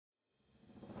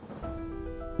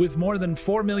With more than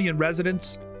 4 million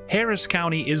residents, Harris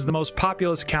County is the most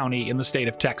populous county in the state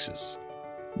of Texas.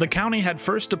 The county had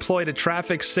first deployed a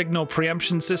traffic signal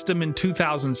preemption system in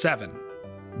 2007,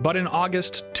 but in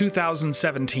August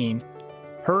 2017,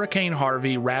 Hurricane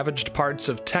Harvey ravaged parts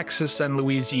of Texas and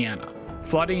Louisiana,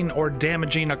 flooding or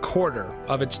damaging a quarter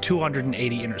of its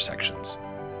 280 intersections.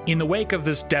 In the wake of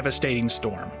this devastating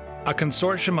storm, a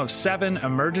consortium of 7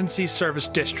 emergency service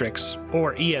districts,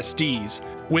 or ESDs,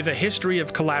 with a history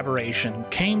of collaboration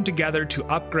came together to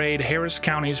upgrade Harris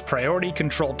County's priority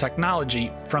control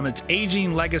technology from its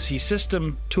aging legacy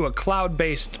system to a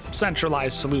cloud-based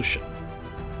centralized solution.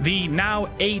 The now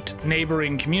 8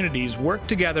 neighboring communities work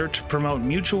together to promote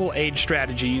mutual aid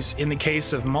strategies in the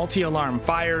case of multi-alarm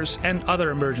fires and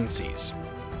other emergencies.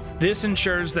 This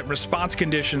ensures that response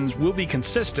conditions will be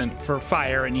consistent for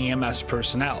fire and EMS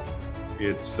personnel.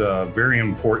 It's very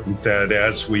important that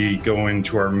as we go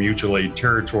into our mutual aid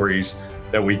territories,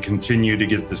 that we continue to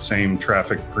get the same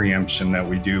traffic preemption that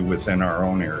we do within our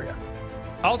own area.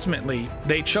 Ultimately,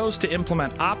 they chose to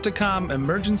implement Opticom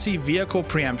Emergency Vehicle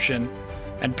Preemption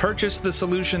and purchased the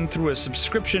solution through a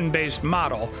subscription-based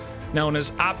model known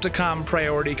as Opticom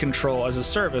Priority Control as a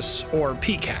Service, or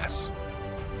PCAS.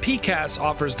 PCAS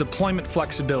offers deployment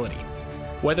flexibility,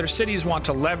 whether cities want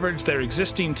to leverage their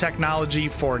existing technology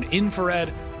for an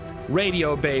infrared,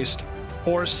 radio-based,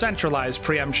 or centralized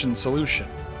preemption solution.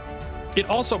 It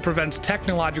also prevents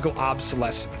technological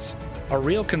obsolescence, a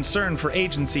real concern for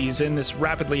agencies in this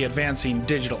rapidly advancing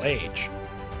digital age.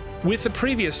 With the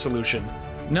previous solution,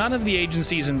 none of the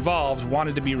agencies involved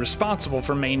wanted to be responsible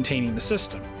for maintaining the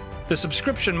system. The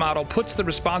subscription model puts the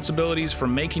responsibilities for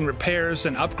making repairs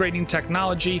and upgrading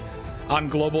technology on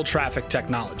Global Traffic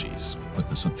Technologies. With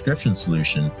the subscription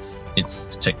solution,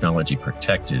 it's technology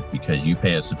protected because you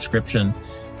pay a subscription,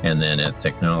 and then as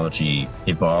technology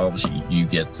evolves, you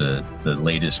get the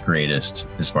latest, greatest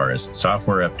as far as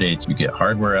software updates. You get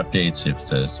hardware updates. If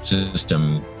the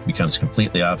system becomes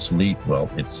completely obsolete, well,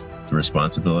 it's the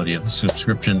responsibility of the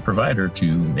subscription provider to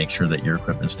make sure that your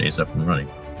equipment stays up and running.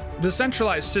 The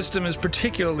centralized system is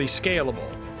particularly scalable,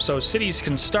 so cities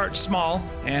can start small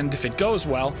and, if it goes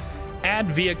well, add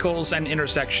vehicles and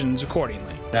intersections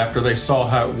accordingly. After they saw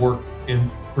how it worked in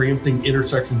preempting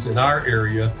intersections in our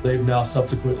area, they've now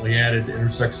subsequently added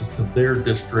intersections to their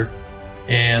district,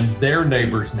 and their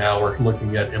neighbors now are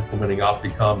looking at implementing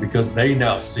Opticom because they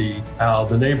now see how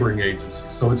the neighboring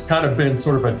agencies. So it's kind of been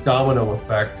sort of a domino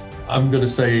effect. I'm going to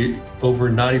say over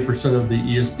 90% of the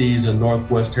ESDs in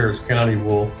Northwest Harris County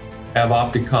will have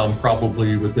Opticom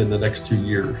probably within the next 2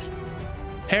 years.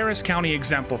 Harris County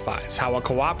exemplifies how a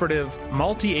cooperative,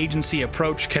 multi-agency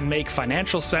approach can make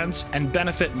financial sense and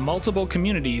benefit multiple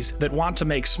communities that want to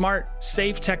make smart,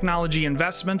 safe technology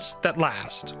investments that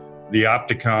last. The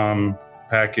Opticom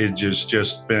package has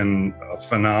just been a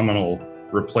phenomenal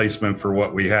replacement for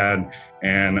what we had,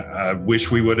 and I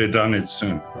wish we would have done it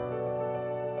soon.